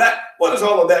before. Now what is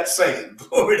all of that saying?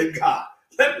 Glory to God.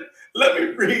 Let me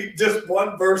read just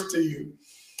one verse to you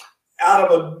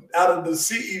out of the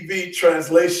CEV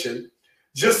translation,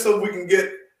 just so we can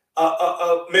get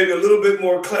maybe a little bit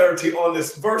more clarity on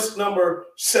this. Verse number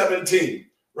 17,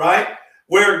 right?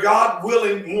 Where God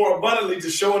willing more abundantly to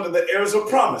show unto the heirs of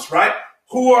promise, right?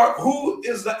 Who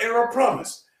is the heir of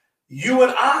promise? You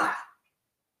and I.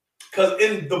 Because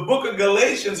in the book of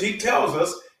Galatians, he tells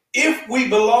us, if we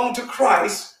belong to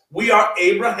Christ, we are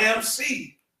Abraham's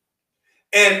seed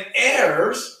and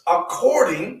heirs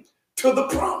according to the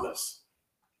promise.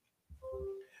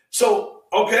 So,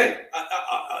 okay,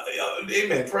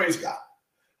 amen, praise God.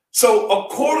 So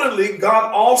accordingly,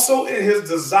 God also in his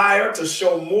desire to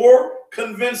show more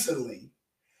convincingly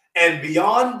and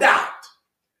beyond doubt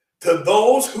to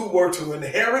those who were to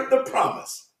inherit the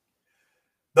promise,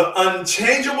 the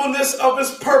unchangeableness of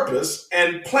his purpose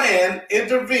and plan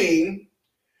intervened,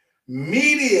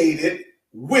 mediated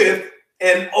with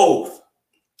an oath.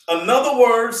 In other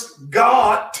words,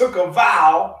 God took a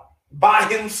vow by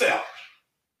himself.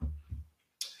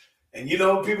 And you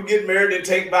know, people get married, they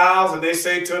take vows, and they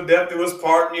say till death do us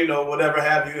part, you know, whatever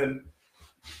have you, and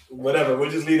whatever. We'll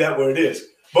just leave that where it is.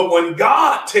 But when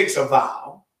God takes a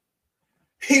vow,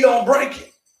 he don't break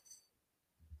it.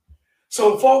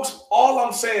 So, folks, all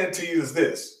I'm saying to you is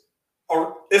this: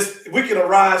 we can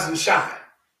arise and shine.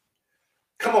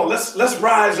 Come on, let's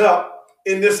rise up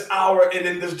in this hour and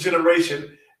in this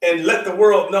generation and let the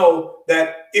world know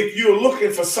that if you're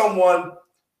looking for someone,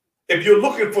 if you're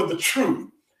looking for the truth,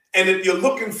 and if you're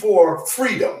looking for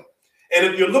freedom, and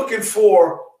if you're looking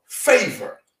for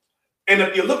favor, and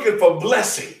if you're looking for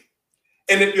blessing,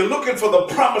 and if you're looking for the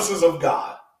promises of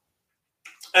God,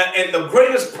 and the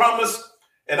greatest promise,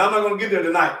 and I'm not going to get there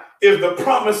tonight, is the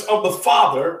promise of the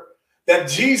Father that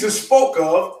Jesus spoke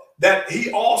of, that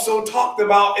he also talked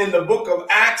about in the book of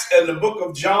Acts and the book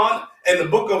of John and the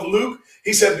book of Luke.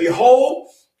 He said, behold,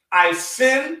 I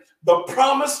send the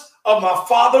promise of my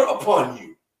Father upon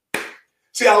you.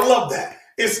 See, I love that.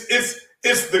 It's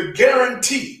the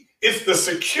guarantee. It's the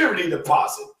security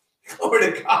deposit.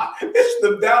 Glory to God. It's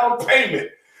the down payment.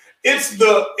 It's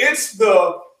the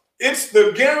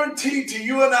guarantee to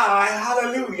you and I,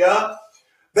 hallelujah,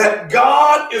 that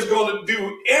God is going to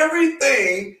do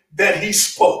everything that he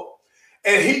spoke.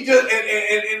 And he just,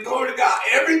 and glory to God,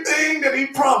 everything that he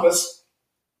promised,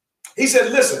 he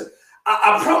said, listen,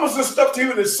 I promise this stuff to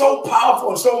you, and it's so powerful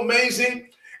and so amazing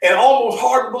and almost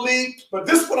hard to believe, but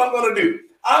this is what I'm going to do.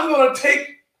 I'm going to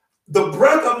take the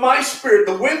breath of my spirit,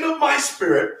 the wind of my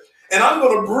spirit, and I'm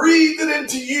going to breathe it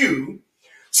into you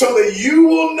so that you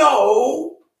will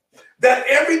know that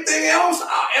everything else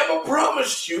I ever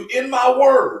promised you in my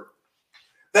word,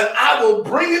 that I will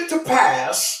bring it to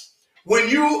pass when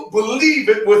you believe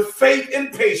it with faith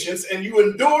and patience and you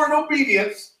endure in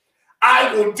obedience.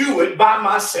 I will do it by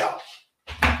myself.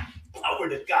 Glory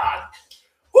to God.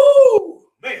 Woo,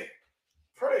 man.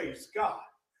 Praise God.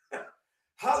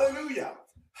 Hallelujah.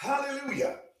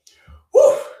 Hallelujah.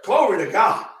 Woo, glory to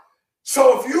God.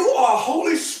 So if you are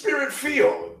Holy Spirit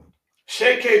filled,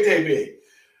 Sheketebe,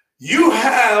 you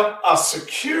have a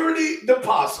security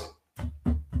deposit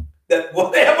that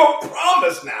whatever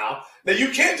promise now you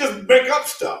can't just make up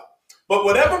stuff, but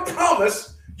whatever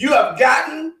promise you have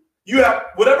gotten,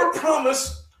 whatever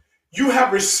promise you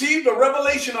have received a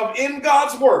revelation of in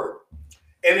God's word,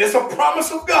 and it's a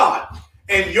promise of God,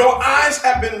 and your eyes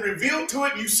have been revealed to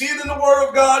it. You see it in the word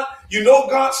of God. You know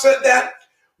God said that.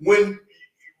 When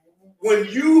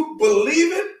you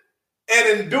believe it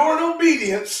and endure in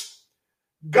obedience,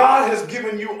 God has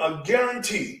given you a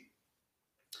guarantee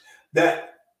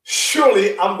that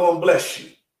surely I'm going to bless you,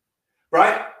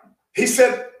 right? He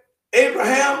said,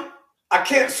 Abraham, I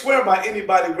can't swear by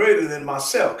anybody greater than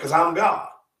myself because I'm God.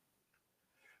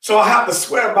 So I have to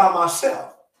swear by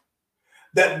myself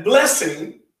that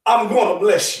blessing, I'm going to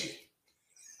bless you.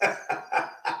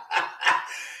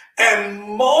 And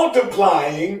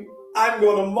multiplying, I'm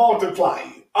going to multiply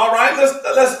you. All right,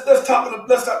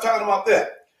 let's stop talking about that.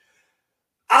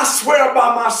 I swear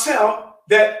by myself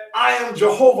that I am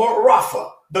Jehovah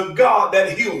Rapha, the God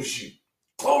that heals you.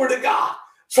 Glory to God.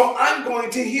 So I'm going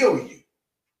to heal you.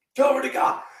 Glory to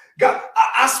God. God,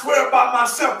 I swear by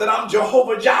myself that I'm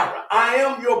Jehovah Jireh. I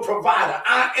am your provider.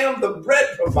 I am the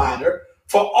bread provider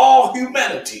for all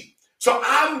humanity. So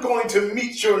I'm going to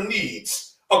meet your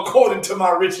needs according to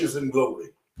my riches and glory.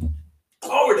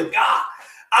 Glory to God.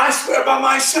 I swear by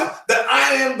myself that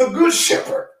I am the good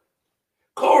shepherd.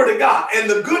 Glory to God. And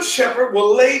the good shepherd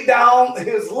will lay down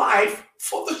his life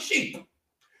for the sheep.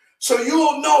 So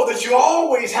you'll know that you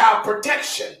always have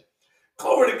protection.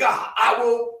 Glory to God. I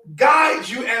will guide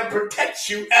you and protect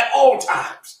you at all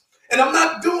times. And I'm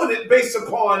not doing it based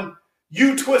upon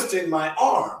you twisting my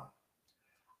arm.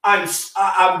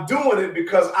 I'm doing it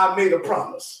because I made a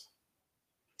promise.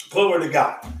 Glory to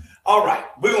God. All right,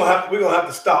 we're gonna have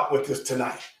to stop with this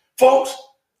tonight, folks.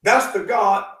 That's the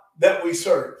God that we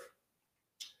serve.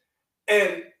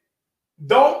 And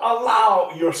don't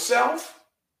allow yourself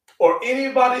or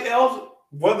anybody else,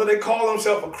 whether they call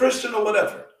themselves a Christian or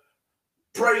whatever,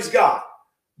 praise God,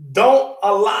 don't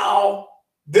allow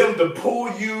them to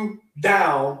pull you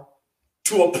down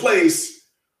to a place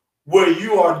where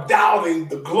you are doubting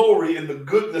the glory and the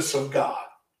goodness of God.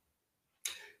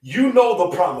 You know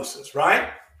the promises, right?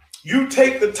 You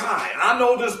take the time. I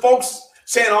know there's folks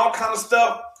saying all kind of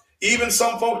stuff. Even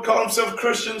some folks call themselves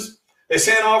Christians. They're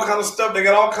saying all kind of stuff. They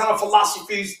got all kind of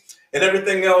philosophies and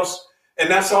everything else. And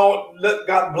that's all. Let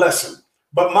God bless them.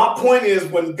 But my point is,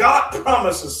 when God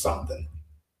promises something,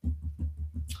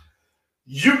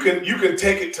 you can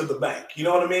take it to the bank. You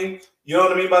know what I mean? You know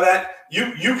what I mean by that?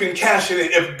 You can cash it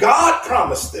in. If God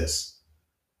promised this,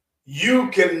 you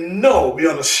can know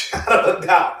beyond a shadow of a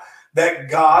doubt that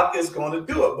God is going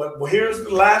to do it. But here's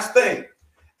the last thing.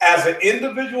 As an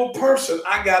individual person,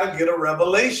 I got to get a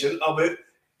revelation of it.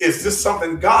 Is this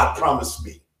something God promised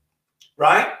me?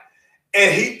 Right?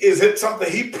 And is it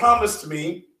something he promised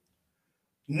me,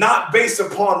 not based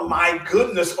upon my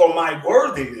goodness or my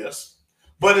worthiness,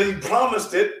 but he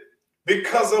promised it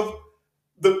because of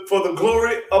for the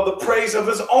glory of the praise of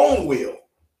his own will,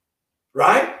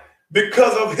 right?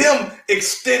 Because of him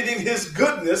extending his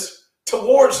goodness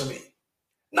towards me.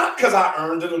 Not because I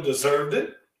earned it or deserved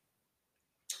it,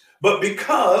 but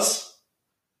because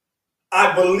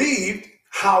I believed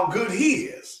how good he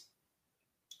is.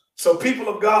 So people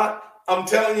of God, I'm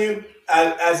telling you,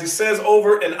 as he says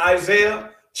over in Isaiah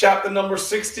chapter number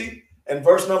 60 and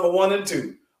verse number 1 and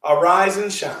 2, Arise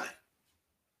and shine.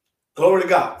 Glory to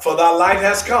God. For thy light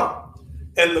has come,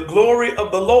 and the glory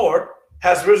of the Lord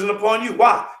has risen upon you.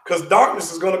 Why? Because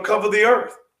darkness is going to cover the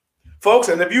earth. Folks,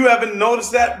 and if you haven't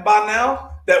noticed that by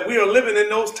now, that we are living in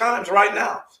those times right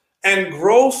now, and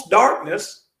gross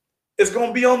darkness is going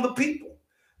to be on the people.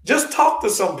 Just talk to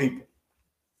some people.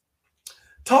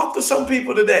 Talk to some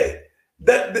people today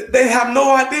that they have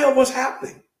no idea what's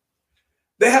happening.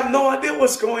 They have no idea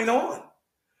what's going on.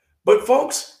 But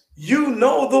folks, you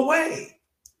know the way.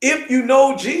 If you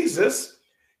know Jesus,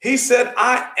 he said,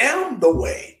 I am the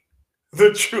way,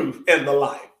 the truth, and the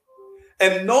life.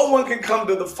 And no one can come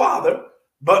to the Father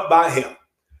but by him.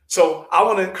 So I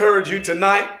want to encourage you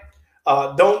tonight.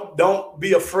 Don't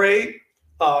be afraid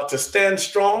to stand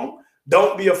strong.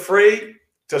 Don't be afraid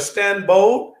to stand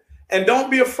bold. And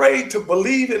don't be afraid to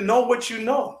believe and know what you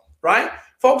know, right?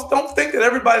 Folks, don't think that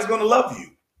everybody's going to love you.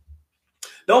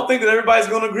 Don't think that everybody's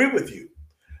going to agree with you.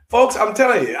 Folks, I'm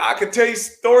telling you, I could tell you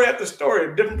story after story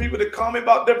of different people that call me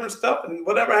about different stuff and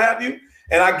whatever have you.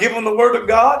 And I give them the word of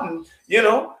God and,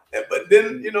 but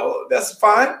then, that's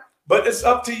fine. But it's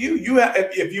up to you.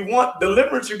 If you want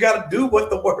deliverance, you got to do what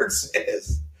the word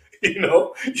says.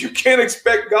 You can't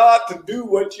expect God to do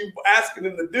what you're asking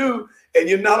him to do, and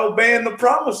you're not obeying the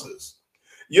promises.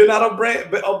 You're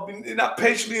not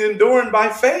patiently enduring by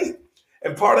faith.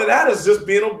 And part of that is just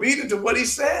being obedient to what he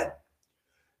said,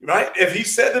 right? If he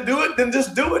said to do it, then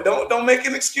just do it. Don't make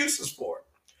any excuses for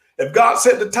it. If God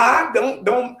said the time,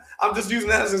 don't. I'm just using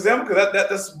that as an example because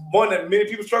that's one that many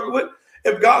people struggle with.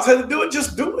 If God said to do it,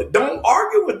 just do it. Don't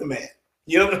argue with the man.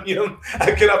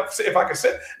 If I can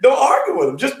say, don't argue with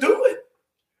him. Just do it.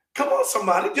 Come on,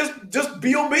 somebody. Just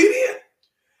be obedient.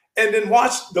 And then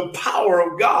watch the power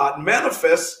of God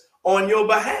manifest on your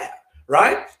behalf,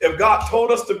 right? If God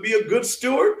told us to be a good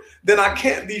steward, then I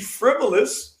can't be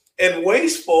frivolous and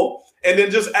wasteful and then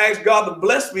just ask God to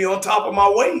bless me on top of my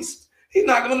waste. He's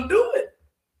not going to do it,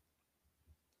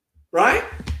 right?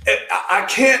 I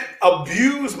can't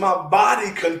abuse my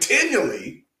body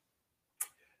continually,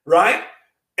 right?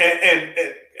 And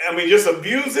I mean, just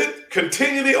abuse it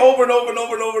continually over and over and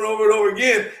over and over and over and over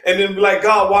again. And then be like,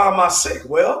 God, why am I sick?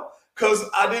 Well, because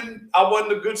I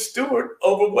wasn't a good steward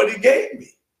over what he gave me.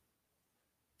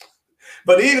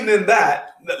 But even in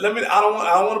that, I don't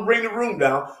want to bring the room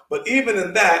down, but even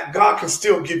in that, God can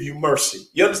still give you mercy.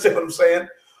 You understand what I'm saying?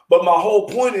 But my whole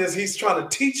point is he's trying to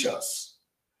teach us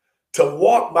to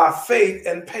walk by faith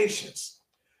and patience,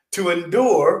 to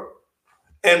endure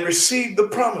and receive the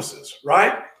promises,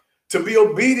 right? To be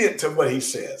obedient to what he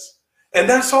says. And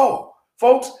that's all.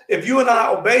 Folks, if you and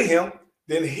I obey him,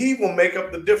 then he will make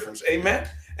up the difference. Amen.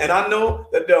 And I know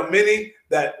that there are many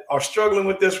that are struggling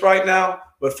with this right now,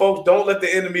 but folks, don't let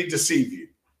the enemy deceive you.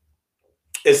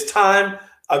 It's time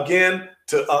again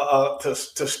to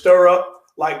stir up,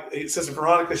 like Sister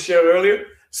Veronica shared earlier,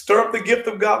 stir up the gift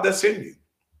of God that's in you,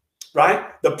 right?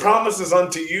 The promises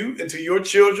unto you and to your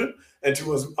children and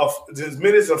to as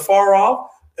many as are far off,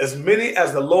 as many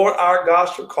as the Lord our God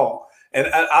shall call. And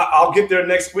I'll get there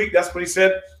next week. That's what he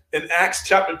said in Acts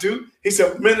chapter 2. He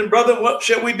said, men and brethren, what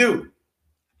shall we do?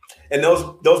 And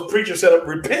those preachers said,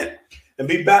 repent and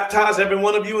be baptized, every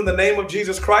one of you, in the name of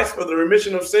Jesus Christ for the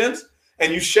remission of sins,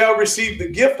 and you shall receive the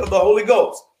gift of the Holy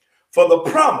Ghost. For the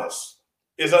promise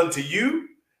is unto you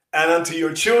and unto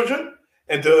your children,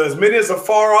 and to as many as are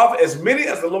far off, as many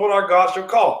as the Lord our God shall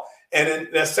call. And in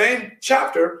that same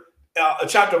chapter,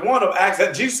 chapter 1 of Acts,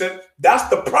 that Jesus said, that's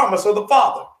the promise of the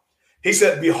Father. He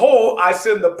said, behold, I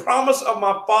send the promise of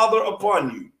my Father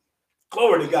upon you.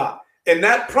 Glory to God. And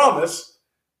that promise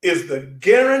is the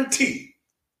guarantee.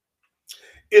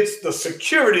 It's the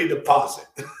security deposit.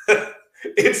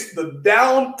 It's the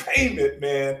down payment,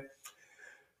 man.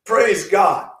 Praise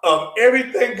God, of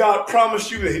everything God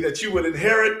promised you that you would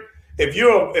inherit. If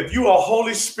you are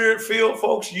Holy Spirit filled,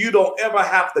 folks, you don't ever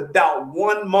have to doubt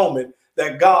one moment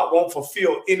that God won't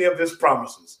fulfill any of his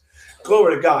promises.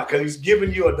 Glory to God, because he's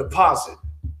giving you a deposit.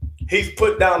 He's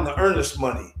put down the earnest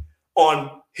money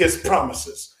on his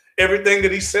promises. Everything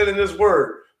that he said in his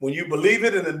word, when you believe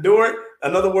it and endure it,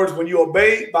 in other words, when you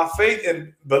obey by faith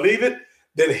and believe it,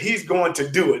 then he's going to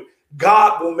do it.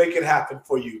 God will make it happen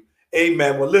for you.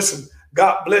 Amen. Well, listen,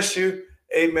 God bless you.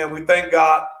 Amen. We thank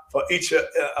God for each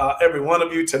every one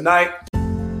of you tonight.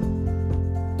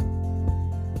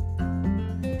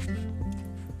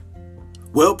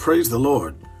 Well, praise the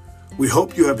Lord. We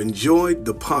hope you have enjoyed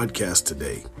the podcast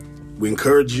today. We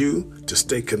encourage you to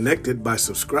stay connected by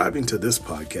subscribing to this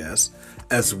podcast,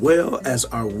 as well as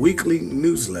our weekly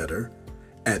newsletter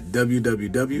at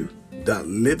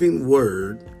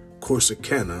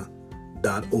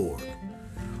www.livingwordcorsicana.org.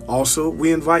 Also,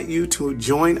 we invite you to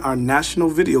join our national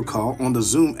video call on the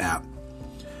Zoom app.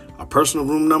 Our personal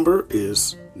room number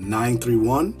is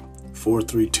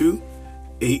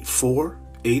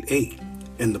 931-432-8488,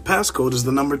 and the passcode is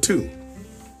the number 2.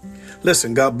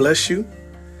 Listen, God bless you.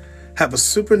 Have a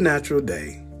supernatural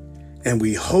day, and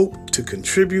we hope to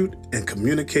contribute and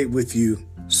communicate with you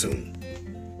soon.